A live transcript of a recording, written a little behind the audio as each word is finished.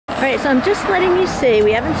Alright, so I'm just letting you see,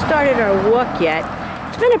 we haven't started our walk yet.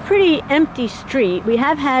 It's been a pretty empty street. We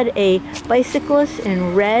have had a bicyclist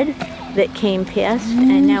in red that came past,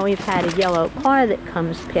 and now we've had a yellow car that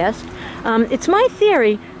comes past. It's my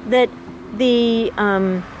theory that the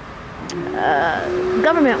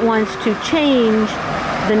government wants to change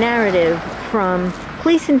the narrative from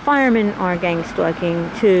police and firemen are gang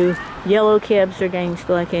stalking to yellow cabs are gang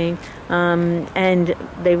stalking, and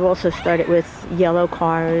they've also started with yellow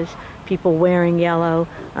cars, people wearing yellow,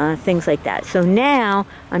 things like that. So now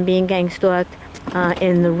I'm being gang stalked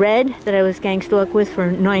in the red that I was gang stalked with for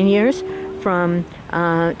 9 years, from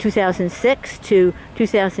 2006 to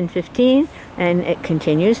 2015, and it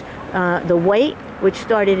continues. The white, which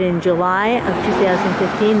started in July of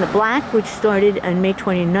 2015, the black, which started on May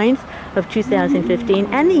 29th of 2015,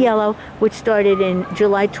 and the yellow, which started in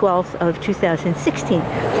July 12th of 2016. So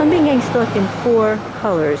I'm being gang stalked in 4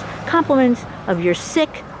 colors, compliments of your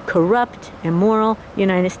sick, corrupt, immoral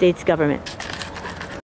United States government.